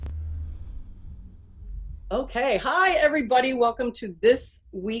Okay. Hi, everybody. Welcome to this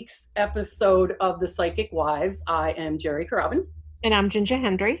week's episode of The Psychic Wives. I am Jerry Carabin. And I'm Ginger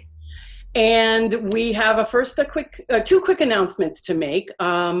Hendry. And we have two quick announcements to make.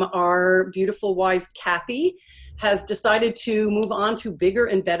 Our beautiful wife, Kathy, has decided to move on to bigger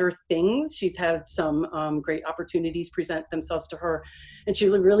and better things. She's had some great opportunities present themselves to her, and she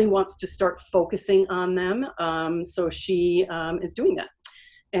really wants to start focusing on them. So she is doing that.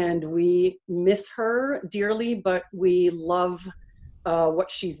 And we miss her dearly, but we love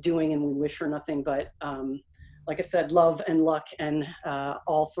what she's doing, and we wish her nothing but, like I said, love and luck and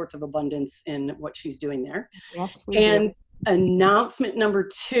all sorts of abundance in what she's doing there. Yes, we do. And announcement number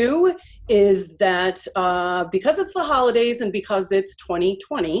two is that because it's the holidays and because it's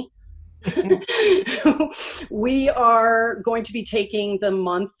 2020, we are going to be taking the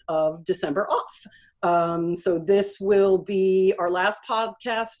month of December off. So this will be our last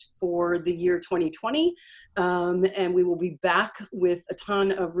podcast for the year 2020. And we will be back with a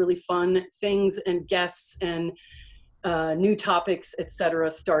ton of really fun things and guests and new topics,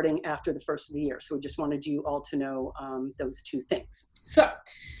 etc., starting after the first of the year. So we just wanted you all to know those two things. So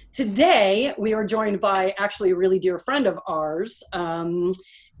today we are joined by actually a really dear friend of ours,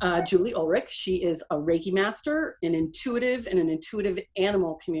 Julie Ulrich. She is a Reiki master, an intuitive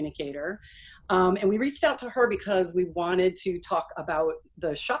animal communicator. And we reached out to her because we wanted to talk about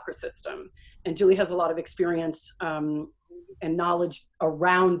the chakra system. And Julie has a lot of experience and knowledge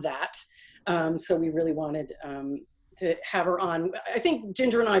around that. So we really wanted to have her on. I think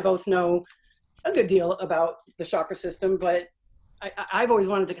Ginger and I both know a good deal about the chakra system, but I've always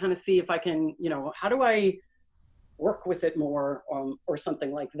wanted to kind of see if I can, how do I work with it more or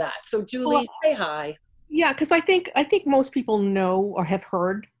something like that. So Julie, Well, say hi. yeah, because I think most people know or have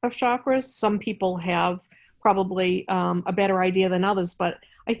heard of chakras. Some people have probably a better idea than others, but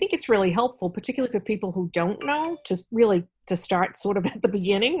I think it's really helpful, particularly for people who don't know, to start sort of at the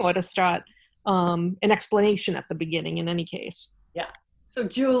beginning or to start an explanation at the beginning in any case. Yeah. So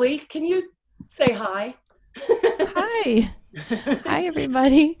Julie, can you say hi? Hi. Hi,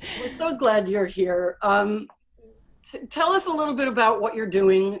 everybody. We're so glad you're here. Tell us a little bit about what you're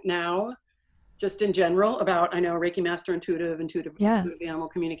doing now, just in general, about, I know, Reiki Master intuitive animal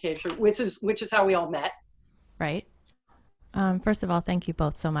communication, which is how we all met. Right. First of all, thank you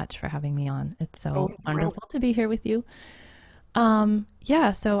both so much for having me on. It's so Oh, wonderful to be here with you.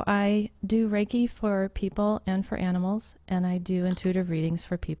 So I do Reiki for people and for animals, and I do intuitive readings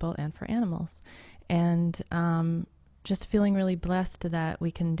for people and for animals. And just feeling really blessed that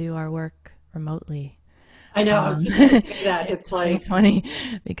we can do our work remotely. I know, I was just going to say that. It's like 2020,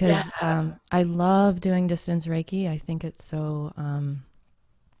 because yeah. I love doing distance Reiki. I think it's so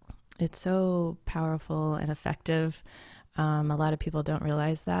powerful and effective. A lot of people don't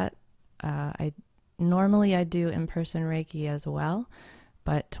realize that. I do in-person Reiki as well,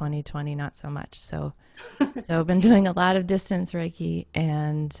 but 2020 not so much. So I've been doing a lot of distance Reiki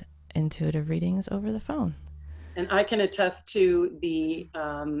and intuitive readings over the phone. And I can attest to the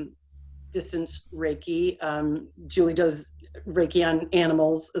distance Reiki. Julie does Reiki on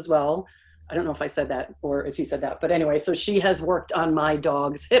animals as well. I don't know if I said that or if you said that, but anyway, so she has worked on my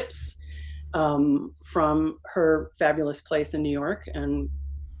dog's hips from her fabulous place in New York, and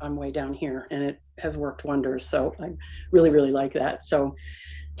I'm way down here, and it has worked wonders. So I really, really like that. So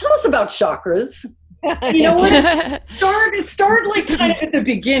tell us about chakras. You know what? Start like kind of at the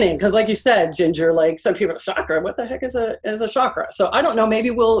beginning, because like you said, Ginger, like some people, chakra, what the heck is a chakra? So I don't know, maybe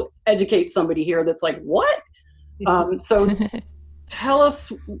we'll educate somebody here that's like, what? So tell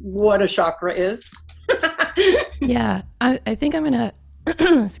us what a chakra is. Yeah, I think I'm going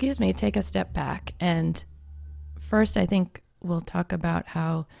to, take a step back. And first, I think we'll talk about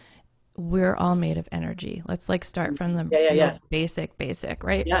how we're all made of energy. Let's start from the basic,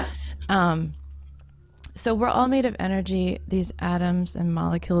 right? Yeah. So we're all made of energy, these atoms and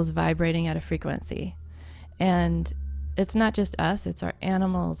molecules vibrating at a frequency. And it's not just us, it's our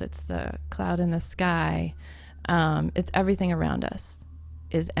animals, it's the cloud in the sky, it's everything around us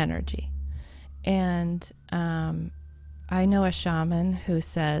is energy. And I know a shaman who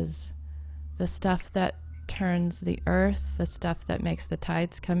says the stuff that turns the earth, the stuff that makes the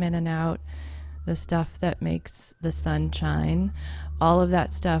tides come in and out, the stuff that makes the sun shine, all of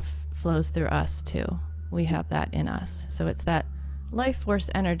that stuff flows through us too. We have that in us. So it's that life force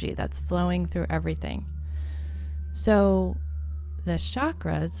energy that's flowing through everything. So the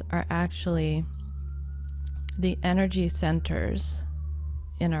chakras are actually the energy centers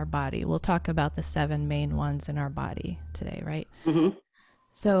in our body. We'll talk about the 7 main ones in our body today, right? Mm-hmm.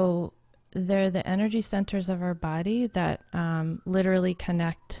 So they're the energy centers of our body that literally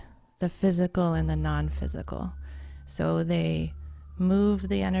connect the physical and the non-physical. So they move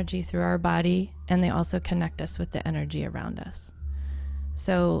the energy through our body, and they also connect us with the energy around us.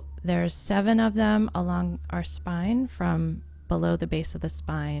 So there's 7 of them along our spine, from below the base of the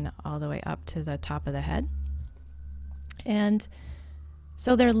spine all the way up to the top of the head. And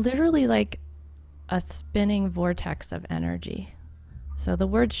so they're literally like a spinning vortex of energy. So the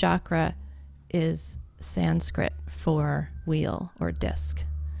word chakra is Sanskrit for wheel or disc.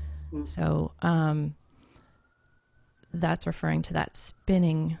 So that's referring to that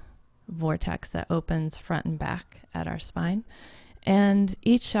spinning vortex that opens front and back at our spine. And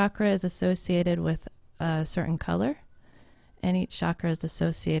each chakra is associated with a certain color, and each chakra is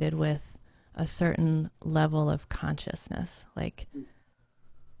associated with a certain level of consciousness, like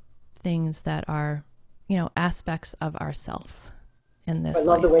things that are, aspects of ourself in this I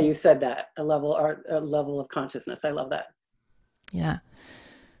love life. the way you said that. A level of consciousness. I love that. Yeah.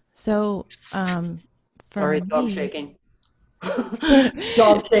 So, sorry, dog shaking.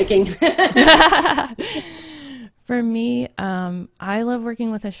 Dog shaking. For me, I love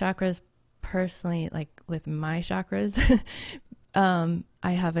working with the chakras personally, like with my chakras.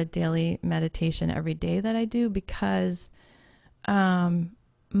 I have a daily meditation every day that I do because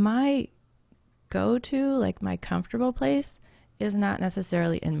my go-to, like my comfortable place, is not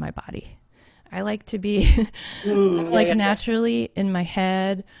necessarily in my body. I like to be naturally in my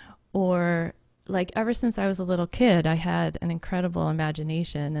head, or like ever since I was a little kid, I had an incredible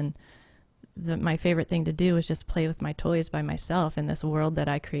imagination, and my favorite thing to do was just play with my toys by myself in this world that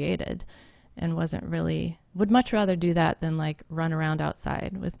I created, and would much rather do that than like run around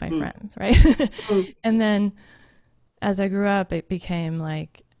outside with my friends, right? And then as I grew up, it became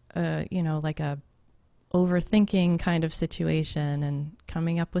like, like a overthinking kind of situation, and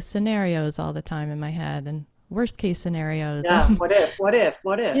coming up with scenarios all the time in my head, and worst case scenarios. Yeah. What if?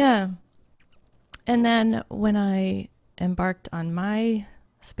 Yeah. And then when I embarked on my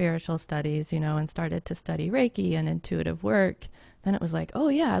spiritual studies, and started to study Reiki and intuitive work, then it was like, oh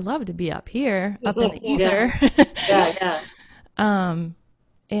yeah, I'd love to be up here, up in the ether. Yeah.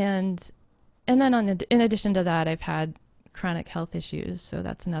 And then in addition to that, I've had chronic health issues. So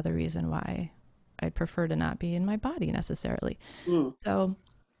that's another reason why I'd prefer to not be in my body necessarily. So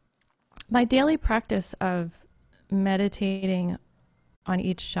my daily practice of meditating on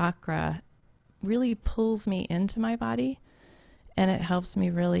each chakra really pulls me into my body, and it helps me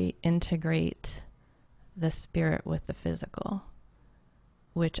really integrate the spirit with the physical,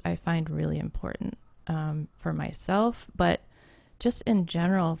 which I find really important for myself, but just in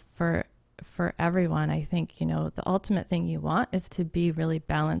general for everyone. I think, the ultimate thing you want is to be really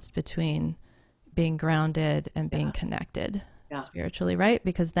balanced between being grounded and being connected spiritually, right?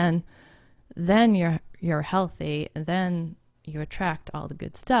 Because then you're healthy, and then you attract all the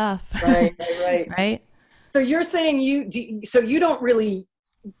good stuff. Right. Right. So you're saying so you don't really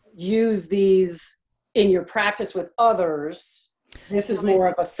use these in your practice with others. This is more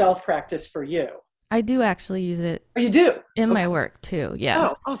of a self practice for you. I do actually use it. Oh, you do? In my work too. Yeah.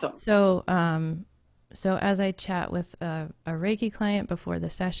 Oh, awesome. So, so as I chat with a Reiki client before the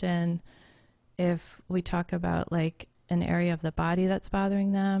session, if we talk about like an area of the body that's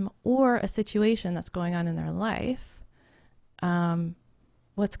bothering them, or a situation that's going on in their life,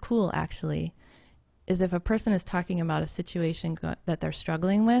 what's cool actually is if a person is talking about a situation that they're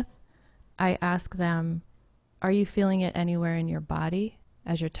struggling with, I ask them, are you feeling it anywhere in your body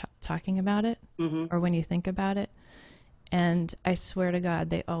as you're talking about it, or when you think about it? And I swear to God,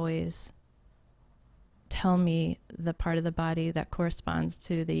 they always tell me the part of the body that corresponds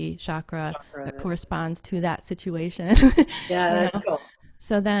to the chakra that corresponds to that situation. Yeah, that's cool.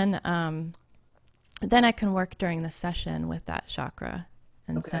 So then I can work during the session with that chakra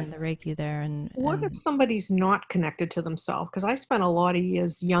and send the Reiki there. And what if somebody's not connected to themselves? Because I spent a lot of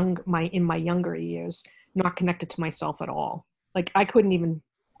years in my younger years not connected to myself at all. Like I couldn't even,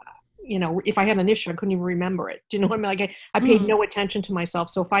 if I had an issue, I couldn't even remember it. Do you know what I mean? Like I paid no attention to myself.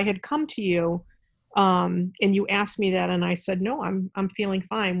 So if I had come to you and you asked me that, and I said, no, I'm feeling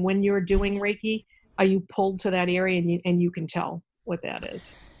fine. When you're doing Reiki, are you pulled to that area, and you can tell what that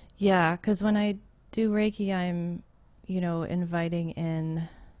is? Yeah, because when I do Reiki, I'm, inviting in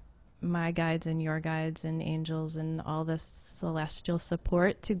my guides and your guides and angels and all this celestial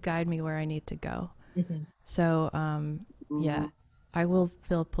support to guide me where I need to go. So, yeah, I will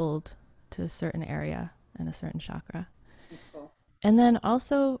feel pulled to a certain area and a certain chakra. Cool. And then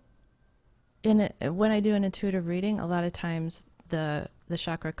also when I do an intuitive reading, a lot of times the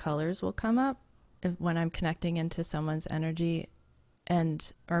chakra colors will come up when I'm connecting into someone's energy,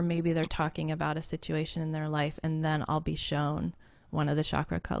 or maybe they're talking about a situation in their life, and then I'll be shown one of the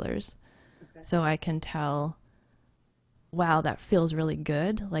chakra colors. Okay. So I can tell, wow, that feels really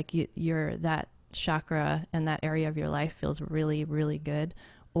good. Like you're that chakra and that area of your life feels really, really good.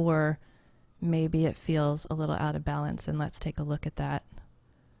 Or maybe it feels a little out of balance, and let's take a look at that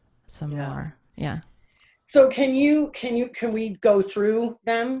some more. Yeah. So can we go through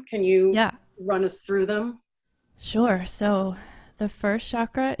them? Can you Yeah. run us through them? Sure. So the first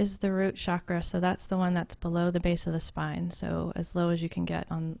chakra is the root chakra. So that's the one that's below the base of the spine. So as low as you can get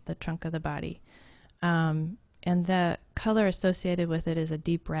on the trunk of the body. And the color associated with it is a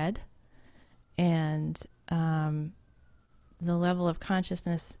deep red. And the level of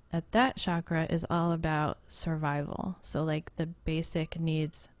consciousness at that chakra is all about survival. So like the basic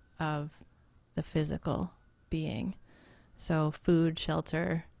needs of the physical being. So food,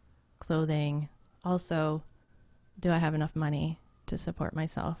 shelter, clothing. Also, do I have enough money to support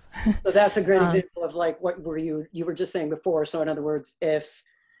myself? So that's a great example of like what you were just saying before. So in other words, if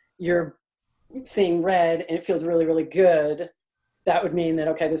you're seeing red and it feels really, really good, that would mean that,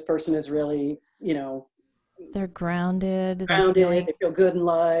 okay, this person is really, they're grounded. They feel good in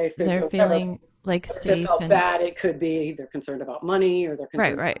life. They're feeling like if safe. It felt bad, it could be they're concerned about money, or they're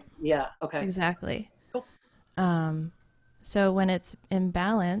concerned right. about, yeah, okay. Exactly. Cool. So when it's in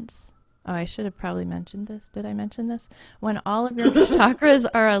balance, I should have probably mentioned this. Did I mention this? When all of your chakras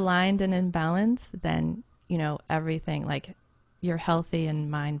are aligned and in balance, then, everything, like you're healthy in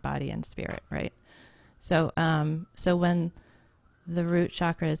mind, body, and spirit, right? So, so when the root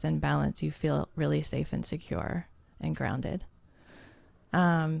chakra is in balance, you feel really safe and secure and grounded.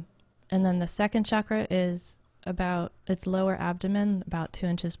 And then the second chakra is it's lower abdomen, about 2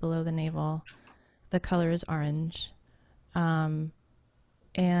 inches below the navel. The color is orange. And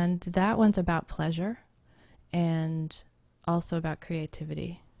that one's about pleasure and also about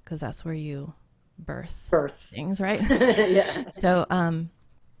creativity, because that's where you birth things, right? Yeah.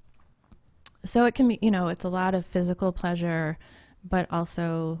 So it can be, it's a lot of physical pleasure, but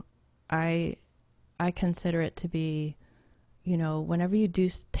also I consider it to be, whenever you do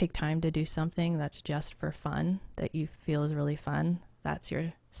take time to do something that's just for fun, that you feel is really fun, that's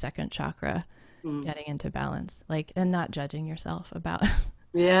your second chakra getting into balance, and not judging yourself about.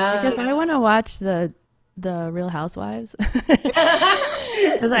 Yeah. If I want to watch the Real Housewives,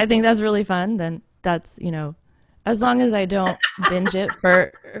 because I think that's really fun, then that's, as long as I don't binge it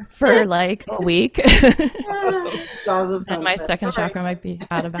for like a week, then my second chakra might be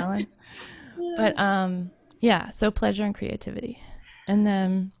out of balance. But so pleasure and creativity. And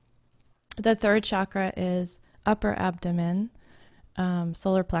then the third chakra is upper abdomen,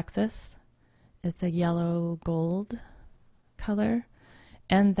 solar plexus. It's a yellow gold color,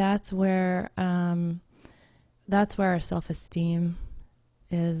 and that's where our self-esteem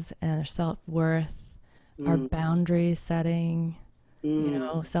is, and our self-worth, our boundary setting,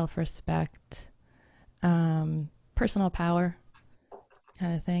 self-respect, personal power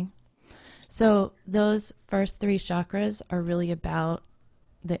kind of thing. So those first three chakras are really about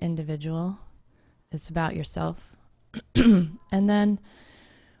the individual. It's about yourself. And then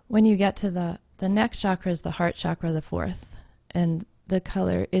when you get to the next chakra is the heart chakra, the fourth, and the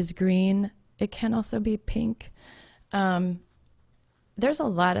color is green. It can also be pink. There's a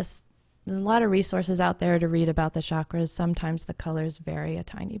lot of resources out there to read about the chakras. Sometimes the colors vary a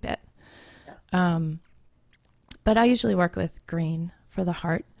tiny bit. Yeah. But I usually work with green for the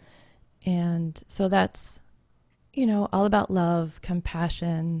heart. And so that's, all about love,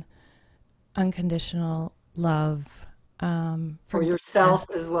 compassion, unconditional love. For yourself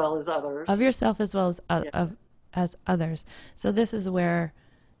as well as others. Of yourself as well as others. So this is where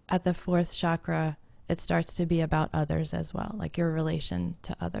at the fourth chakra, it starts to be about others as well, like your relation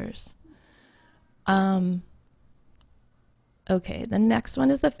to others. Okay, the next one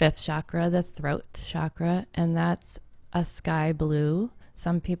is the fifth chakra, the throat chakra, and that's a sky blue.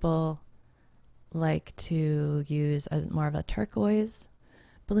 Some people like to use more of a turquoise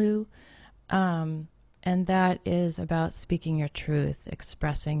blue. And that is about speaking your truth,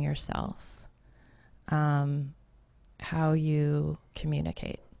 expressing yourself, how you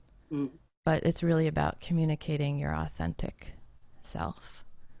communicate. But it's really about communicating your authentic self.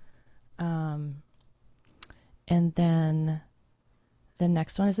 And then the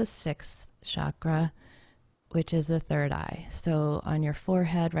next one is the sixth chakra, which is the third eye. So on your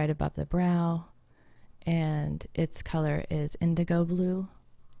forehead, right above the brow, and its color is indigo blue.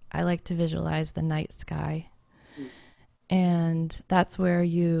 I like to visualize the night sky. And that's where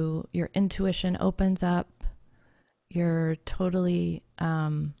your intuition opens up. You're totally,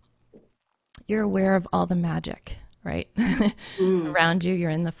 you're aware of all the magic, right? Around you,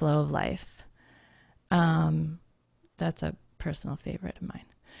 you're in the flow of life. That's a personal favorite of mine.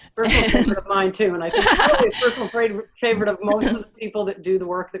 Personal favorite of mine too, and I think probably a personal favorite of most of the people that do the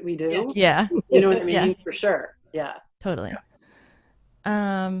work that we do. Yeah. You know what I mean? Yeah. For sure. Yeah. Totally.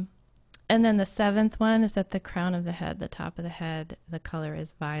 And then the seventh one is at the crown of the head, the top of the head. The color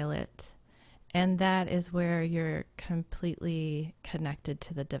is violet. And that is where you're completely connected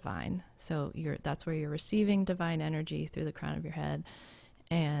to the divine. So that's where you're receiving divine energy through the crown of your head.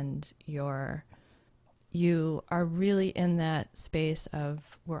 And you are really in that space of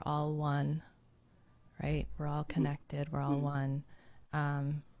we're all one, right? We're all connected. We're all one.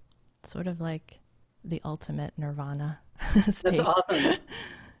 Sort of like the ultimate nirvana state. That's awesome.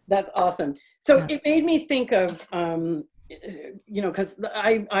 That's awesome. So Yeah. it made me think of, because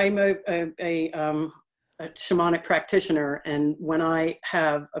I'm a shamanic practitioner, and when I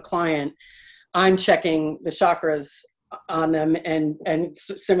have a client, I'm checking the chakras on them, and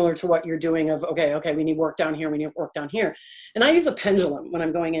similar to what you're doing of, okay, we need work down here, we need work down here. And I use a pendulum when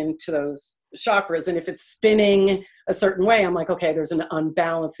I'm going into those chakras. And if it's spinning a certain way, I'm like, okay, there's an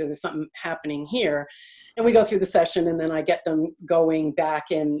unbalance, there's something happening here. And we go through the session, and then I get them going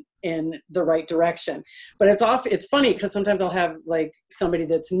back in the right direction. But it's funny because sometimes I'll have like somebody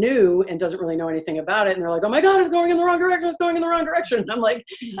that's new and doesn't really know anything about it. And they're like, oh my God, it's going in the wrong direction. It's going in the wrong direction. And I'm like,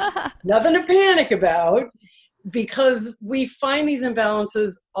 nothing to panic about, because we find these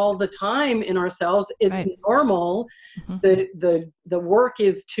imbalances all the time in ourselves. It's Right. normal. Mm-hmm. The work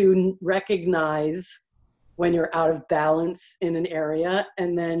is to recognize when you're out of balance in an area,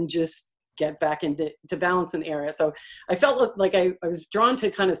 and then just get back into balance in the area. So I felt like I was drawn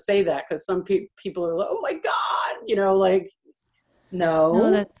to kind of say that, because some people are like, oh my God, like, no,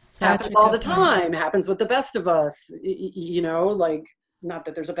 that's happens all the time. Happens with the best of us, like, not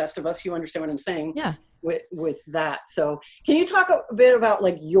that there's a best of us, you understand what I'm saying? Yeah. With that. So can you talk a bit about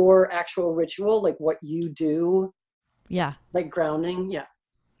like your actual ritual, like what you do? Yeah. Like grounding? Yeah.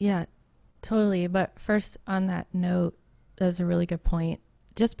 Yeah, totally. But first, on that note, that's a really good point.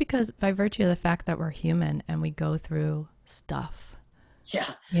 Just because by virtue of the fact that we're human and we go through stuff,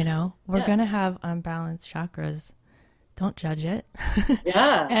 we're going to have unbalanced chakras. Don't judge it.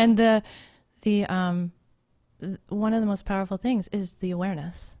 Yeah. And the one of the most powerful things is the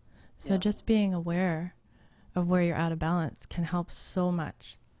awareness. So just being aware of where you're out of balance can help so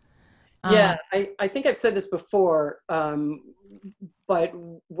much. Yeah, I think I've said this before, but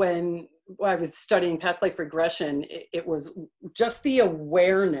when I was studying past life regression, it was just the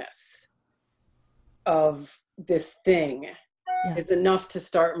awareness of this thing is enough to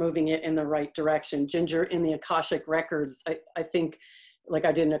start moving it in the right direction. Ginger, in the Akashic records, I think, like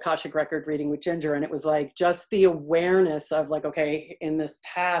I did an Akashic record reading with Ginger, and it was like just the awareness of like, okay, in this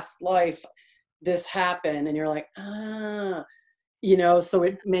past life, this happened, and you're like, so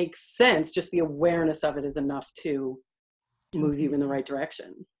it makes sense. Just the awareness of it is enough to move you in the right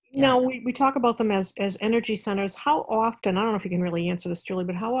direction. Now, we talk about them as energy centers. How often, I don't know if you can really answer this, Julie,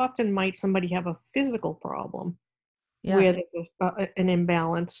 but how often might somebody have a physical problem where there's an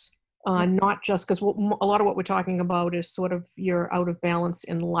imbalance? Not just because a lot of what we're talking about is sort of you're out of balance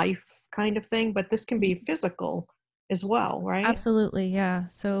in life kind of thing, but this can be physical as well, right? Absolutely, yeah.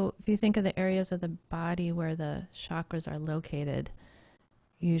 So if you think of the areas of the body where the chakras are located,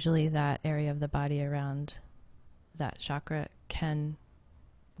 usually that area of the body around that chakra can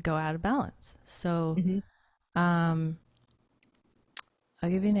go out of balance. So I'll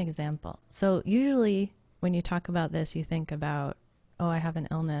give you an example. So usually when you talk about this, you think about, oh, I have an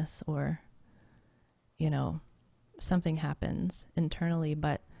illness, or, something happens internally.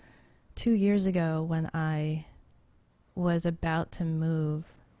 But 2 years ago, when I was about to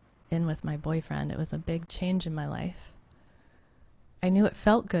move in with my boyfriend, it was a big change in my life. I knew it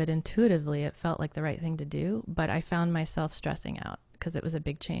felt good intuitively. It felt like the right thing to do, but I found myself stressing out because it was a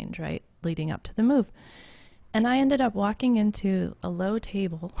big change, right? Leading up to the move. And I ended up walking into a low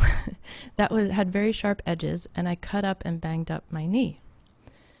table that had very sharp edges, and I cut up and banged up my knee.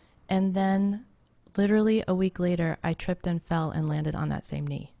 And then literally a week later, I tripped and fell and landed on that same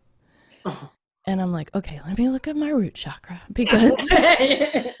knee. Oh. And I'm like, okay, let me look at my root chakra, because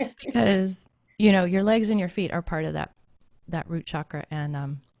your legs and your feet are part of that root chakra.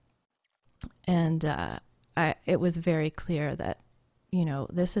 And it was very clear that,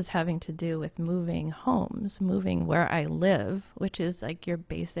 this is having to do with moving homes, moving where I live, which is like your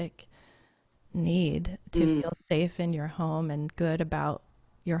basic need to feel safe in your home and good about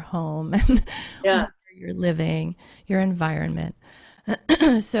your home and where you're living, your environment.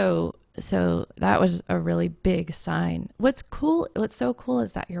 So that was a really big sign. What's so cool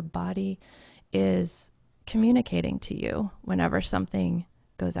is that your body is communicating to you whenever something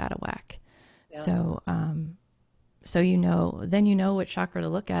goes out of whack. Yeah. So So then you know what chakra to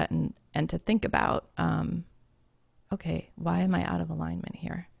look at and to think about. Okay, why am I out of alignment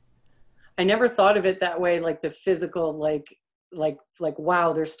here? I never thought of it that way, like the physical, like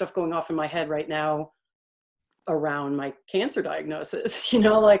wow, there's stuff going off in my head right now around my cancer diagnosis.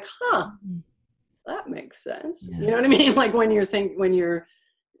 Like, that makes sense. Yeah. You know what I mean? Like when you're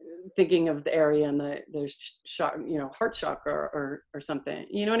thinking of the area and there's heart chakra or something.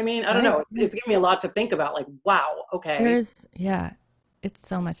 You know what I mean? I don't know. It's given me a lot to think about. Like, wow, okay. It's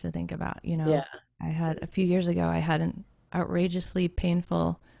so much to think about. Yeah. I had a few years ago, I had an outrageously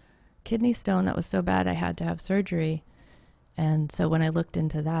painful kidney stone that was so bad I had to have surgery. And so when I looked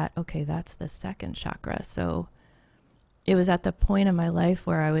into that, okay, that's the second chakra. So it was at the point in my life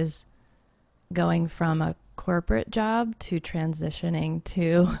where I was going from a corporate job to transitioning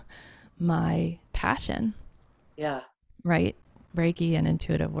to my passion. Yeah. Right? Reiki and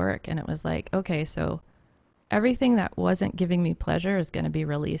intuitive work. And it was like, okay, so everything that wasn't giving me pleasure is going to be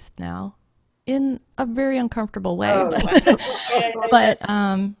released now in a very uncomfortable way. But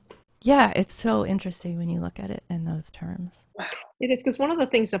yeah, it's so interesting when you look at it in those terms. It is, because one of the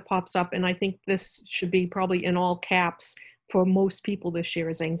things that pops up, and I think this should be probably in all caps for most people this year,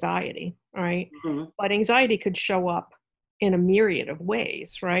 is anxiety, right? Mm-hmm. But anxiety could show up in a myriad of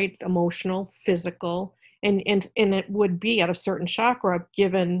ways, right? Emotional, physical, and it would be at a certain chakra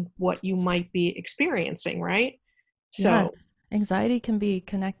given what you might be experiencing, right? So yes. Anxiety can be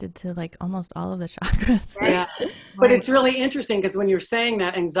connected to like almost all of the chakras. Right? Yeah. But it's really interesting because when you're saying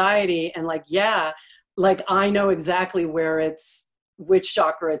that anxiety and like I know exactly which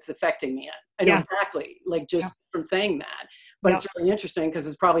chakra it's affecting me in. I know exactly, like just from saying that. But it's really interesting because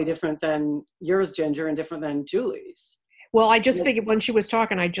it's probably different than yours, Ginger, and different than Julie's. Well, I just figured when she was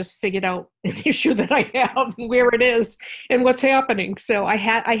talking, I just figured out an issue that I have, where it is, and what's happening. So I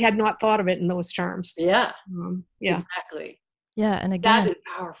had not thought of it in those terms. Yeah. Exactly. Yeah, and again, that is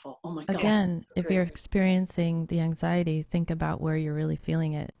powerful. Oh my God. Again, if you're experiencing the anxiety, think about where you're really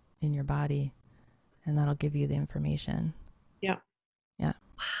feeling it in your body, and that'll give you the information. Yeah. Yeah.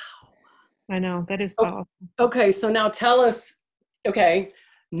 Wow. I know, that is powerful. Okay, so now tell us, okay,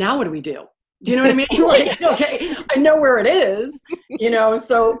 now what do we do? Do you know what I mean? Like, okay, I know where it is,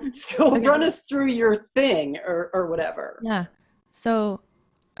 so okay. Run us through your thing or whatever. Yeah. So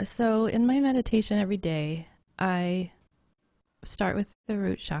in my meditation every day, I start with the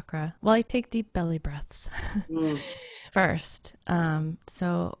root chakra. Well, I take deep belly breaths first.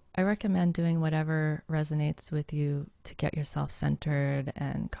 So I recommend doing whatever resonates with you to get yourself centered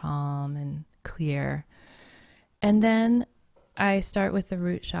and calm and clear. And then I start with the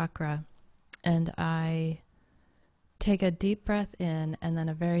root chakra and I take a deep breath in and then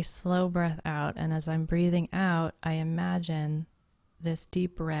a very slow breath out. And as I'm breathing out, I imagine this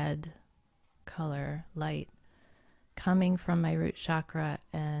deep red color, light, coming from my root chakra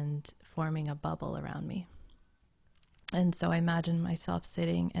and forming a bubble around me. And so I imagine myself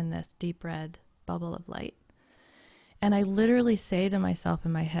sitting in this deep red bubble of light. And I literally say to myself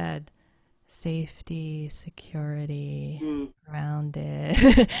in my head, safety, security, grounded.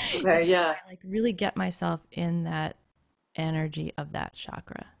 Okay, yeah. I like really get myself in that energy of that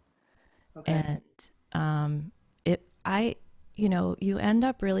chakra. Okay. And you end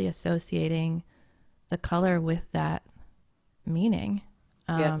up really associating the color with that meaning.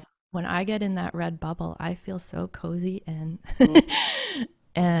 When I get in that red bubble, I feel so cozy and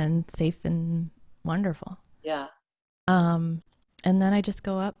and safe and wonderful. Yeah. And then I just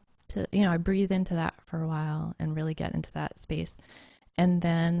go up to, I breathe into that for a while and really get into that space. And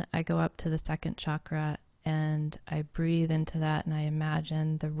then I go up to the second chakra and I breathe into that and I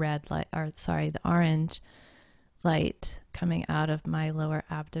imagine the the orange light coming out of my lower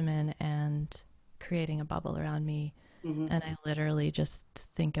abdomen and creating a bubble around me. Mm-hmm. And I literally just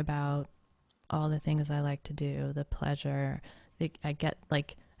think about all the things I like to do, the pleasure. I get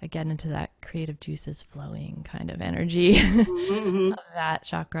into that creative juices flowing kind of energy of that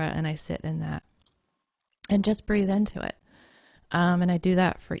chakra, and I sit in that and just breathe into it. And I do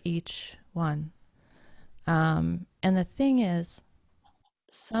that for each one. And the thing is,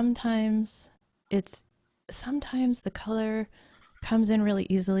 sometimes the color comes in really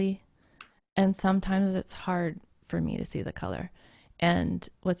easily, and sometimes it's hard for me to see the color. And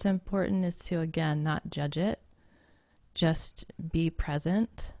what's important is to, again, not judge it, just be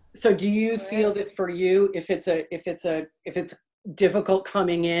present. So do you feel that for you, if it's difficult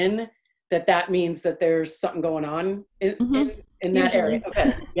coming in, that means that there's something going on in that area?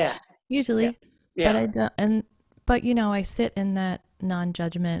 Okay. Yeah. Usually. Yeah. But I don't, but I sit in that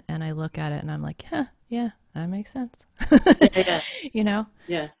non-judgment and I look at it and I'm like, yeah, that makes sense. Yeah.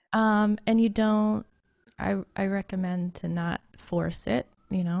 Yeah. And I recommend to not force it,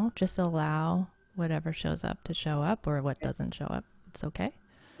 you know, just allow whatever shows up to show up, or what doesn't show up. It's okay.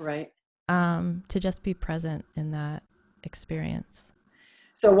 Right. To just be present in that experience.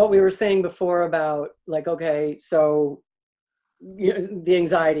 So what we were saying before about like, okay, so the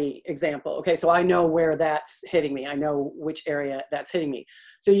anxiety example. Okay, so I know where that's hitting me. I know which area that's hitting me.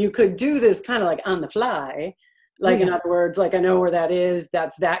 So you could do this kind of like on the fly. Like, in other words, like I know where that is.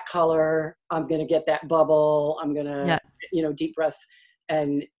 That's that color. I'm going to get that bubble. I'm going to, deep breaths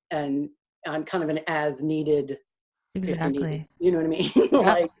and on kind of an as needed. Exactly. You know what I mean? Yep.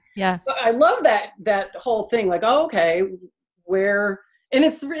 Like, yeah. I love that whole thing. Like, oh, okay, where. And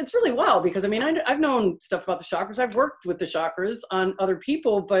it's really wild because I mean, I've known stuff about the chakras. I've worked with the chakras on other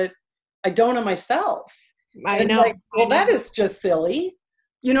people, but I don't on myself. I know. Like, well, that is just silly.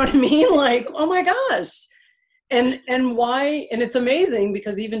 You know what I mean? Like, oh my gosh. And why? And it's amazing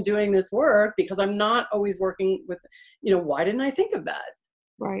because even doing this work, because I'm not always working with, why didn't I think of that?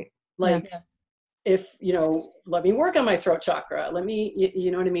 Right. Like, if, let me work on my throat chakra. Let me, you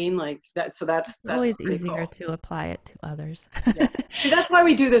know what I mean? Like that. So that's always easier cool to apply it to others. Yeah. See, that's why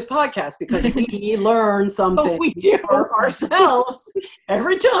we do this podcast, because we learn something we do for ourselves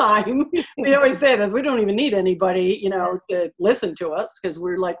every time. We always say this, we don't even need anybody, to listen to us, because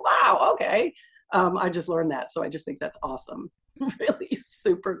we're like, wow, okay. I just learned that. So I just think that's awesome. Really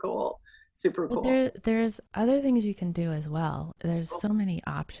super cool. Super cool. But there's other things you can do as well. There's so many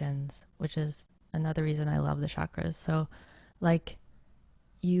options, which is another reason I love the chakras. So like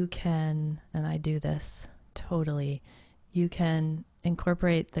you can, and I do this totally, you can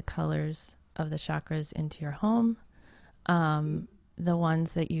incorporate the colors of the chakras into your home, the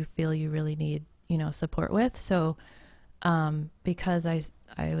ones that you feel you really need, support with. So because I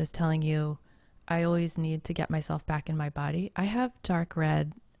was telling you, I always need to get myself back in my body. I have dark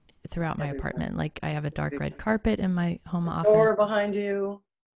red throughout my apartment. Like I have a dark red carpet in my home office. Door behind you.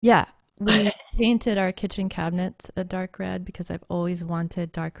 Yeah. We painted our kitchen cabinets a dark red because I've always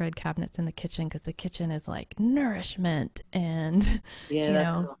wanted dark red cabinets in the kitchen, because the kitchen is like nourishment and,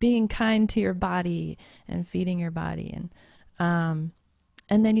 cool. being kind to your body and feeding your body. And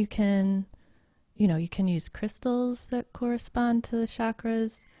then you can use crystals that correspond to the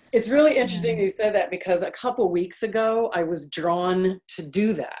chakras. It's really interesting you said that, because a couple weeks ago I was drawn to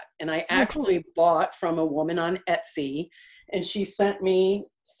do that, and I actually bought from a woman on Etsy, and she sent me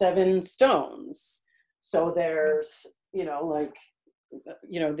 7 stones. So there's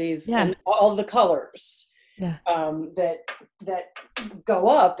these and all the colors that go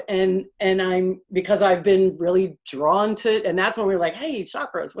up, and I'm, because I've been really drawn to, and that's when we were like, hey,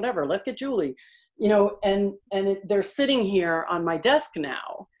 chakras, whatever, let's get Julie, and they're sitting here on my desk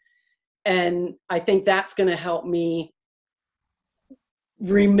now. And I think that's going to help me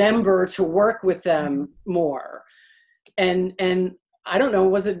remember to work with them more. And I don't know,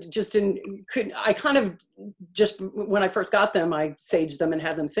 was it just I kind of just, when I first got them, I saged them and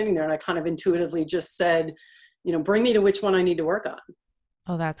had them sitting there, and I kind of intuitively just said, bring me to which one I need to work on.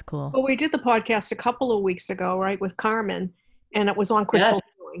 Oh, that's cool. Well, we did the podcast a couple of weeks ago, right, with Carmen, and it was on crystal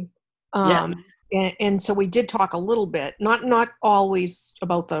healing. And so we did talk a little bit, not always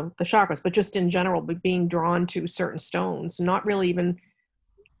about the chakras, but just in general, being drawn to certain stones, not really even,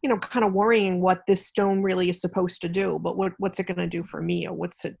 kind of worrying what this stone really is supposed to do, but what's it going to do for me, or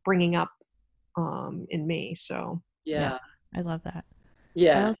what's it bringing up in me. So yeah, I love that.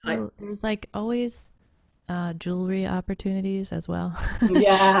 Yeah, there's like always jewelry opportunities as well.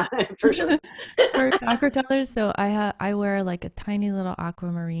 Yeah, for sure. For chakra colors, so I wear like a tiny little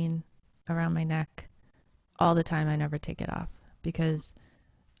aquamarine around my neck all the time. I never take it off because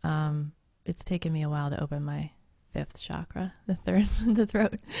it's taken me a while to open my 5th chakra, the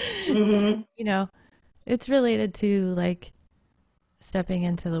throat. Mm-hmm. It's related to like stepping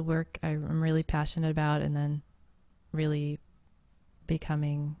into the work I'm really passionate about, and then really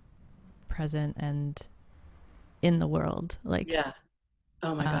becoming present and in the world. Like, yeah.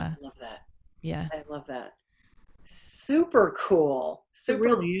 Oh my God, I love that. Yeah. I love that. Super cool. Super, it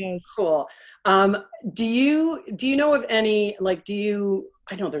really is cool. Do you know of any, like,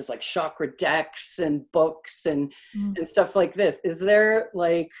 I know there's like chakra decks and books and stuff like this. Is there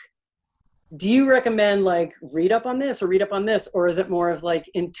like, do you recommend like read up on this, or is it more of like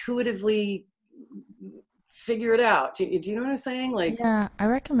intuitively figure it out? Do you know what I'm saying? Like, yeah, I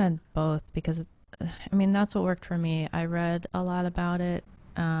recommend both, because I mean, that's what worked for me. I read a lot about it.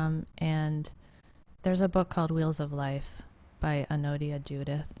 And there's a book called Wheels of Life by Anodia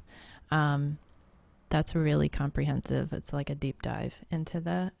Judith. That's really comprehensive. It's like a deep dive into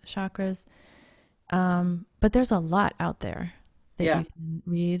the chakras. But there's a lot out there that you can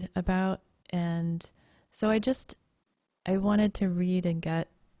read about. And So I wanted to read and get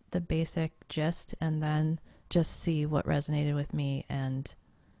the basic gist and then just see what resonated with me and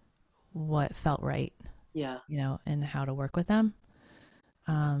what felt right, Yeah. and how to work with them.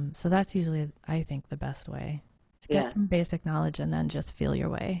 So that's usually, I think, the best way to get some basic knowledge and then just feel your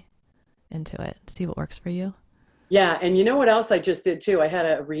way into it. See what works for you. Yeah. And you know what else I just did too? I had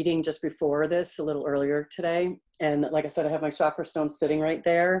a reading just before this, a little earlier today. And like I said, I have my chakra stone sitting right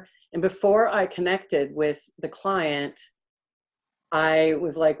there. And before I connected with the client, I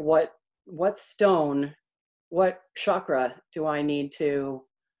was like, what stone, what chakra do I need to?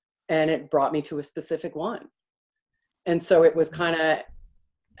 And it brought me to a specific one. And so it was kind of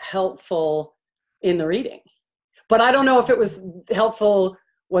helpful in the reading. But I don't know if it was helpful.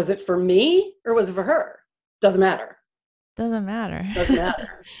 Was it for me or was it for her? Doesn't matter. Doesn't matter. Doesn't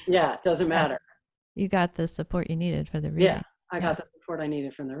matter. Yeah, it doesn't matter. You got the support you needed for the reading. Yeah, I got the support I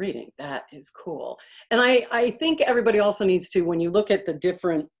needed from the reading. That is cool. And I think everybody also needs to, when you look at the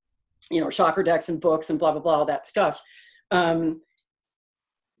different, chakra decks and books and blah, blah, blah, all that stuff,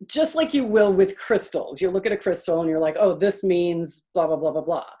 just like you will with crystals. You look at a crystal and you're like, oh, this means blah, blah, blah, blah,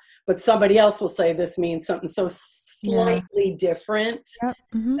 blah. But somebody else will say this means something so slightly different. Yep.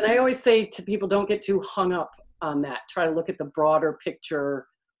 Mm-hmm. And I always say to people, don't get too hung up on that. Try to look at the broader picture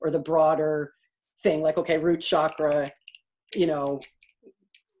or the broader thing. Like, okay, root chakra,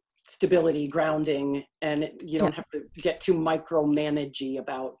 stability, grounding, and you don't have to get too micromanagey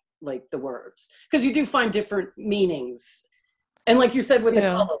about like the words. Because you do find different meanings. And like you said with the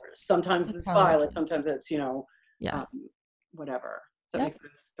colors, sometimes it's violet, sometimes it's, whatever. Does that make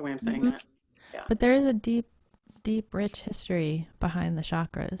sense the way I'm saying that? Yeah. But there is a deep, rich history behind the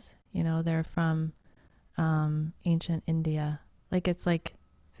chakras. They're from ancient India. Like it's like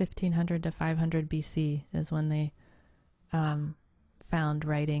 1500 to 500 BC is when they found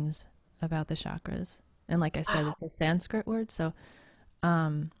writings about the chakras. And like I said, it's a Sanskrit word. So,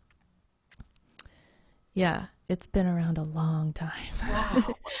 it's been around a long time.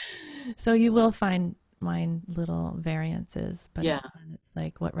 Wow. So you will find mine little variances, but yeah, it's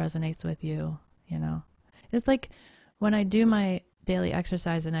like what resonates with you, It's like when I do my daily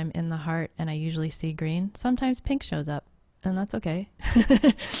exercise and I'm in the heart and I usually see green, sometimes pink shows up and that's okay.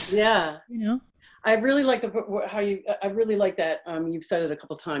 Yeah. I really like I really like that. You've said it a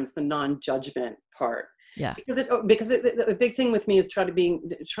couple times, the non-judgment part. Yeah. Because the big thing with me is trying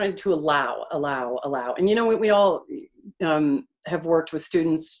to allow. And we all have worked with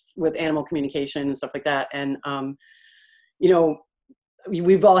students with animal communication and stuff like that. And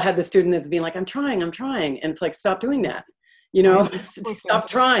we've all had the student that's being like, I'm trying. And it's like, stop doing that. Stop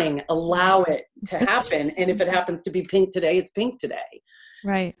trying, allow it to happen. And if it happens to be pink today, it's pink today.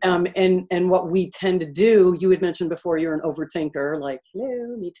 Right. And what we tend to do, you had mentioned before, you're an overthinker, like,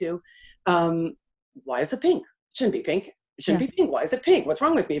 hello, me too. Why is it pink? It shouldn't be pink. It shouldn't be pink. Why is it pink? What's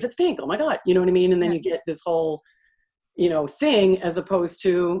wrong with me if it's pink? Oh my God. You know what I mean? And then you get this whole, thing as opposed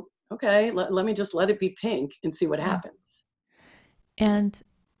to, okay, let me just let it be pink and see what happens. And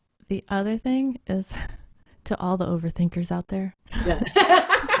the other thing is to all the overthinkers out there. Yeah.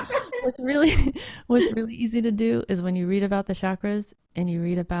 What's really easy to do is when you read about the chakras and you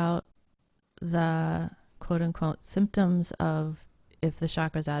read about the quote unquote symptoms of if the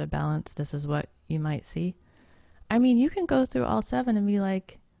chakra's out of balance, this is what you might see. I mean, you can go through all 7 and be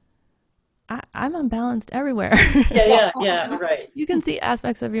like, I'm unbalanced everywhere. Yeah, right. You can see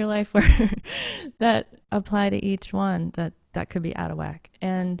aspects of your life where that apply to each one that could be out of whack.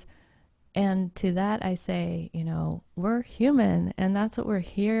 And to that I say, we're human and that's what we're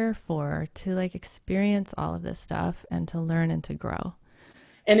here for, to like experience all of this stuff and to learn and to grow.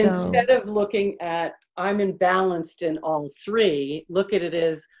 And instead of looking at I'm imbalanced in all 3, look at it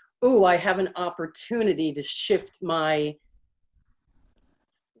as, I have an opportunity to shift my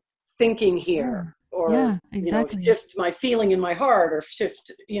thinking here, or exactly. Shift my feeling in my heart, or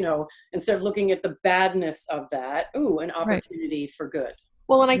shift, instead of looking at the badness of that, an opportunity for good.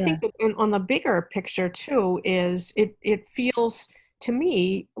 Well, and I think that on the bigger picture too is it feels to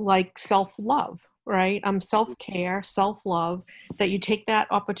me like self-love, right? Self-care, self-love, that you take that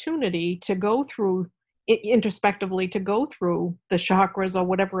opportunity to go through introspectively, to go through the chakras or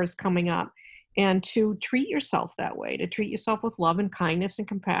whatever is coming up, and to treat yourself that way, to treat yourself with love and kindness and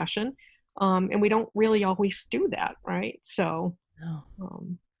compassion. And we don't really always do that, right? So,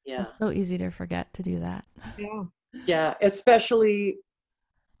 it's so easy to forget to do that. Yeah. Yeah, especially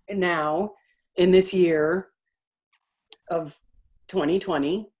now in this year of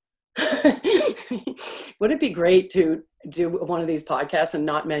 2020. Would it be great to do one of these podcasts and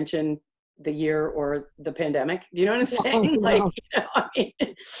not mention the year or the pandemic? Do you know what I'm saying? No.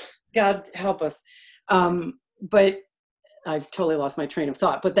 God help us. But I've totally lost my train of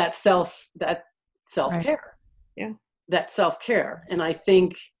thought. But that self-care, Right. Yeah. that self-care. And I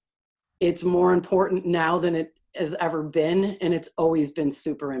think it's more important now than it has ever been. And it's always been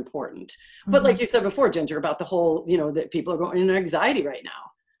super important. But like you said before, Ginger, about the whole, that people are going into anxiety right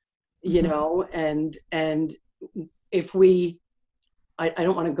now, and if I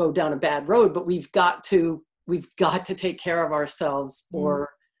don't want to go down a bad road, but we've got to take care of ourselves, or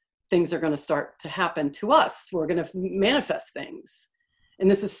things are going to start to happen to us. We're going to manifest things. And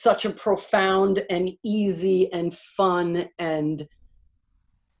this is such a profound and easy and fun and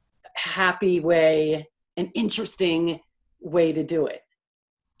happy way, an interesting way to do it.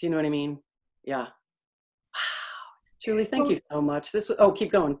 Do you know what I mean? Yeah. Julie, thank you so much.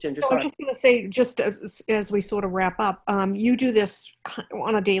 Keep going, Ginger. I was just going to say, just as we sort of wrap up, you do this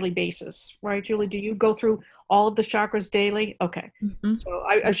on a daily basis, right, Julie? Do you go through all of the chakras daily? Okay. So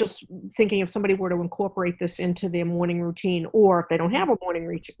I was just thinking, if somebody were to incorporate this into their morning routine, or if they don't have a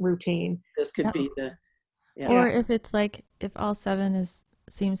morning routine, this could be the. Yeah. Or if it's like, if all 7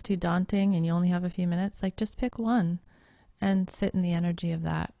 seems too daunting and you only have a few minutes, like just pick one and sit in the energy of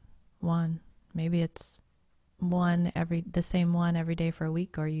that one. Maybe it's the same one every day for a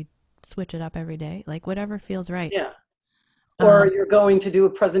week, or you switch it up every day, like whatever feels right. Yeah. Or you're going to do a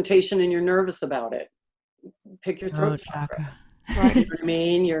presentation and you're nervous about it. Pick your throat chakra. Right? You know what I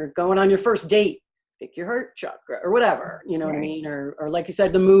mean? You're going on your first date. Pick your heart chakra or whatever, you know what I mean? Or like you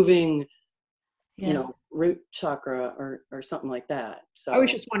said, the moving, root chakra or something like that. So I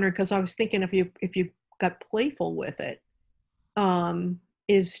was just wondering, because I was thinking if you got playful with it,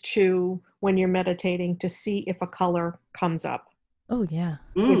 is to, when you're meditating, to see if a color comes up. Oh yeah.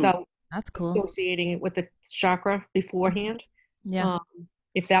 Without that's cool. Associating it with the chakra beforehand. Yeah.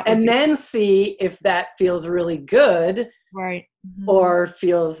 If that then see if that feels really good, right, or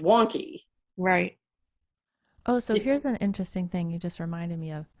feels wonky. Right. Oh, so here's an interesting thing you just reminded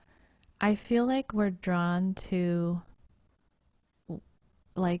me of. I feel like we're drawn to,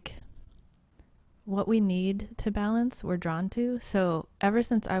 like, what we need to balance, we're drawn to. So ever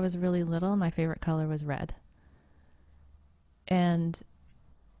since I was really little, my favorite color was red. And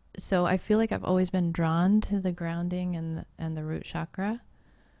so I feel like I've always been drawn to the grounding and the root chakra,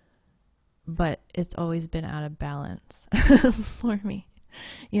 but it's always been out of balance for me,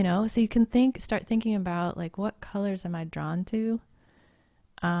 so you can start thinking about, like, what colors am I drawn to?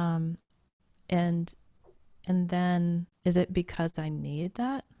 And then, is it because I need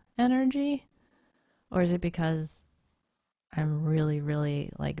that energy? Or is it because I'm really,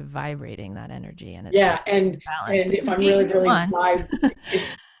 really, like, vibrating that energy and it's and if I'm really, really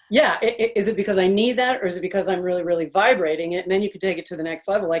is it because I need that, or is it because I'm really, really vibrating it? And then you could take it to the next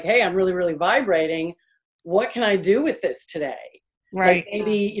level. Like, hey, I'm really, really vibrating. What can I do with this today? Right. Like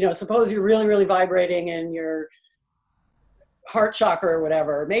maybe, suppose you're really, really vibrating in your heart chakra or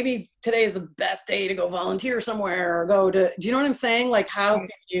whatever. Maybe today is the best day to go volunteer somewhere, or do you know what I'm saying? Like, how can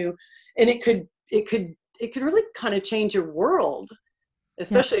you, and it could really kind of change your world,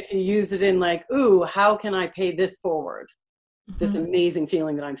 especially if you use it in, like, ooh, how can I pay this forward? This amazing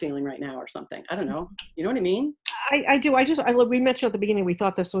feeling that I'm feeling right now, or something. I don't know. You know what I mean? I do. We mentioned at the beginning, we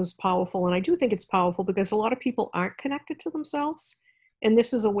thought this was powerful, and I do think it's powerful because a lot of people aren't connected to themselves. And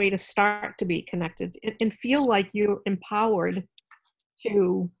this is a way to start to be connected and feel like you're empowered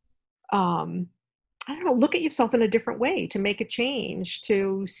to, look at yourself in a different way, to make a change,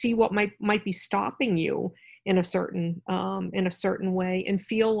 to see what might be stopping you in a certain way, and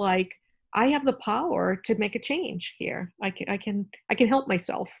feel like, I have the power to make a change here. I can help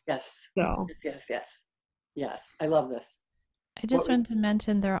myself. Yes. So yes. I love this. I just wanted to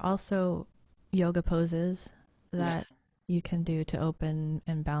mention there are also yoga poses that you can do to open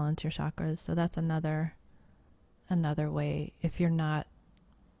and balance your chakras. So that's another way, if you're not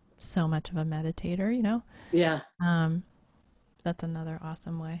so much of a meditator, Yeah. That's another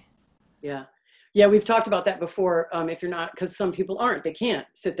awesome way. Yeah. Yeah, we've talked about that before. If you're not, because some people they can't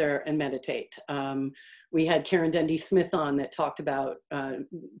sit there and meditate. We had Karen Dendy Smith on that talked about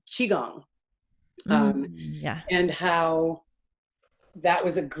Qigong, and how that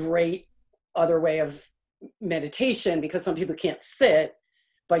was a great other way of meditation, because some people can't sit,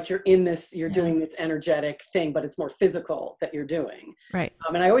 but you're doing this energetic thing, but it's more physical that you're doing. Right.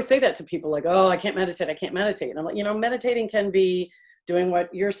 And I always say that to people, like, oh, I can't meditate. And I'm like, meditating can be doing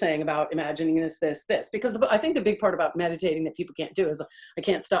what you're saying about imagining this, because I think the big part about meditating that people can't do is, I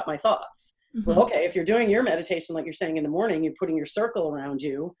can't stop my thoughts. Well, okay, if you're doing your meditation, like you're saying in the morning, you're putting your circle around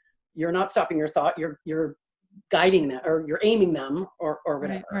you, you're not stopping your thought, you're guiding them, or you're aiming them, or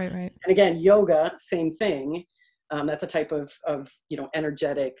whatever. Right. And again, yoga, same thing. That's a type of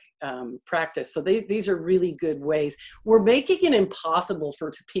energetic practice. So these are really good ways. We're making it impossible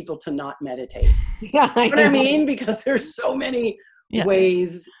for people to not meditate. Yeah, You know what I mean? Because there's so many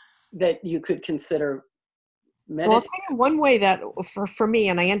ways that you could consider meditation. Well, I'll tell you one way that for me,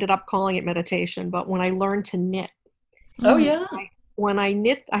 and I ended up calling it meditation, but when I learned to knit. Oh yeah. When I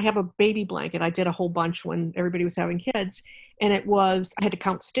knit, I have a baby blanket. I did a whole bunch when everybody was having kids, and I had to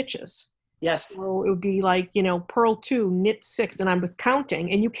count stitches. Yes. So it would be like, purl 2, knit 6, and I was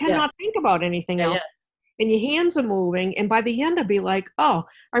counting, and you cannot think about anything else. Yeah. And your hands are moving, and by the end I'd be like, oh,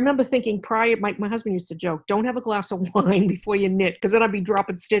 I remember thinking prior, my husband used to joke, don't have a glass of wine before you knit, because then I'd be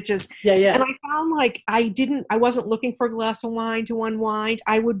dropping stitches. Yeah. And I found like I wasn't looking for a glass of wine to unwind.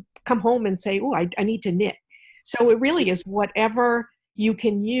 I would come home and say, oh, I need to knit. So it really is whatever you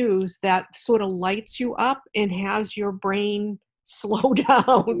can use that sort of lights you up and has your brain slow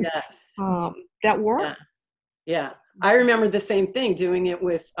down. Yes. That works. Yeah. I remember the same thing, doing it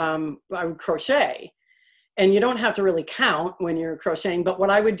with, I would crochet. And you don't have to really count when you're crocheting, but what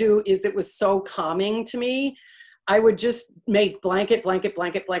I would do is, it was so calming to me. I would just make blanket,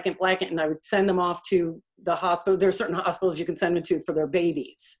 and I would send them off to the hospital. There are certain hospitals you can send them to for their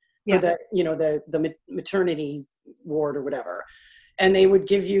babies. For the maternity ward or whatever. And they would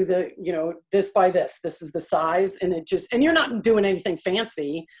give you this by this is the size. And and you're not doing anything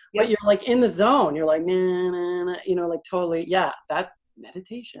fancy, but you're like in the zone. You're like, nah, like totally. Yeah. That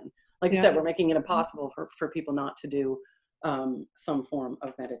meditation, like you said, we're making it impossible for people not to do some form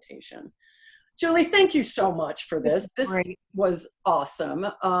of meditation. Julie, thank you so much for this. This was awesome.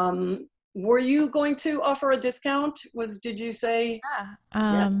 Were you going to offer a discount? Did you say?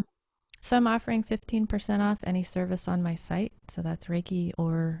 Yeah. So I'm offering 15% off any service on my site. So that's Reiki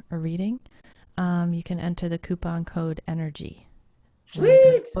or a reading. You can enter the coupon code ENERGY.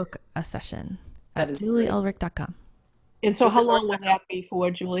 Sweet. Book a session at julieulrich.com. And so how long will that be for,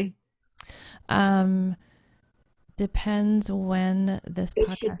 Julie? Depends when this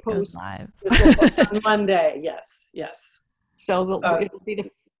podcast goes live. This will post on Monday. Yes. So it'll be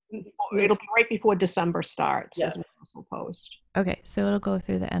right before December starts. Yes. As we'll post. Okay, so it'll go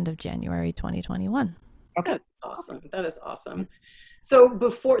through the end of January 2021. Okay, awesome. That is awesome. So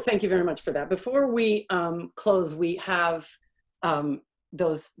thank you very much for that. Before we close, we have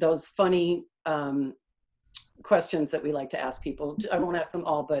those funny questions that we like to ask people. I won't ask them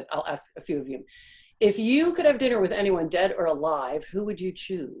all, but I'll ask a few of you. If you could have dinner with anyone, dead or alive, who would you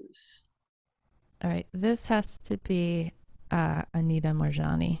choose? All right, this has to be Anita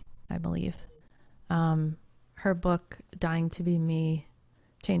Moorjani, I believe. Her book, Dying to Be Me,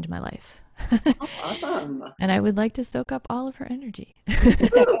 changed my life. Awesome. And I would like to soak up all of her energy.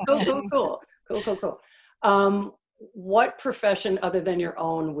 Cool. What profession other than your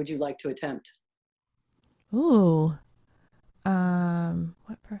own would you like to attempt? Ooh.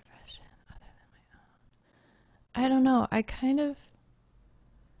 What profession other than my own? I don't know.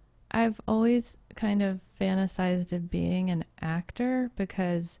 I've always kind of fantasized of being an actor,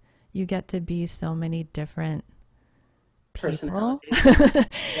 because you get to be so many different people.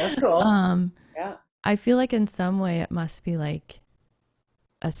 Yeah, cool. I feel like in some way it must be like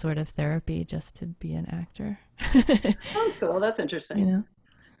a sort of therapy just to be an actor. Oh, cool. That's interesting.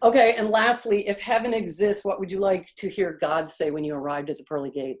 Okay. And lastly, if heaven exists, what would you like to hear God say when you arrived at the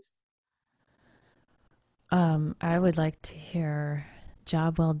pearly gates? I would like to hear,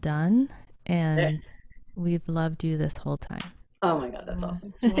 job well done, and we've loved you this whole time. Oh my God, that's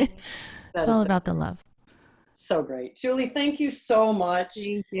awesome. It's all about the love. So great. Julie, thank you so much.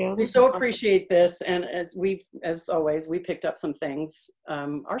 Thank you. We so appreciate this. And as always, we picked up some things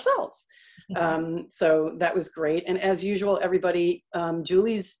ourselves. So that was great. And as usual, everybody,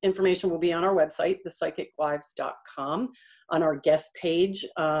 Julie's information will be on our website, thepsychicwives.com. On our guest page,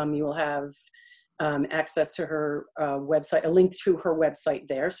 you will have access to her website, a link to her website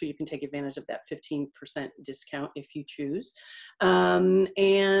there, so you can take advantage of that 15% discount if you choose.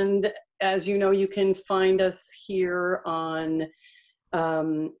 And as you know, you can find us here on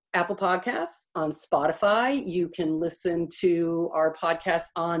Apple Podcasts, on Spotify. You can listen to our podcast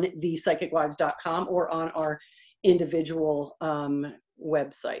on thepsychicwives.com or on our individual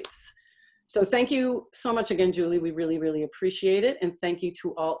websites. So thank you so much again, Julie. We really, really appreciate it. And thank you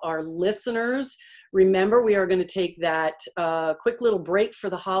to all our listeners. Remember, we are going to take that quick little break for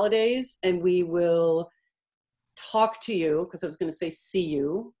the holidays, and we will talk to you, because I was going to say see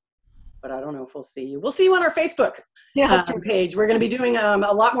you, but I don't know if we'll see you. We'll see you on our Facebook page. We're going to be doing a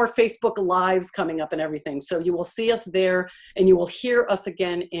lot more Facebook Lives coming up and everything. So you will see us there, and you will hear us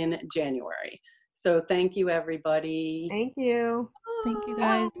again in January. So thank you, everybody. Thank you. Thank you,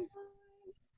 guys.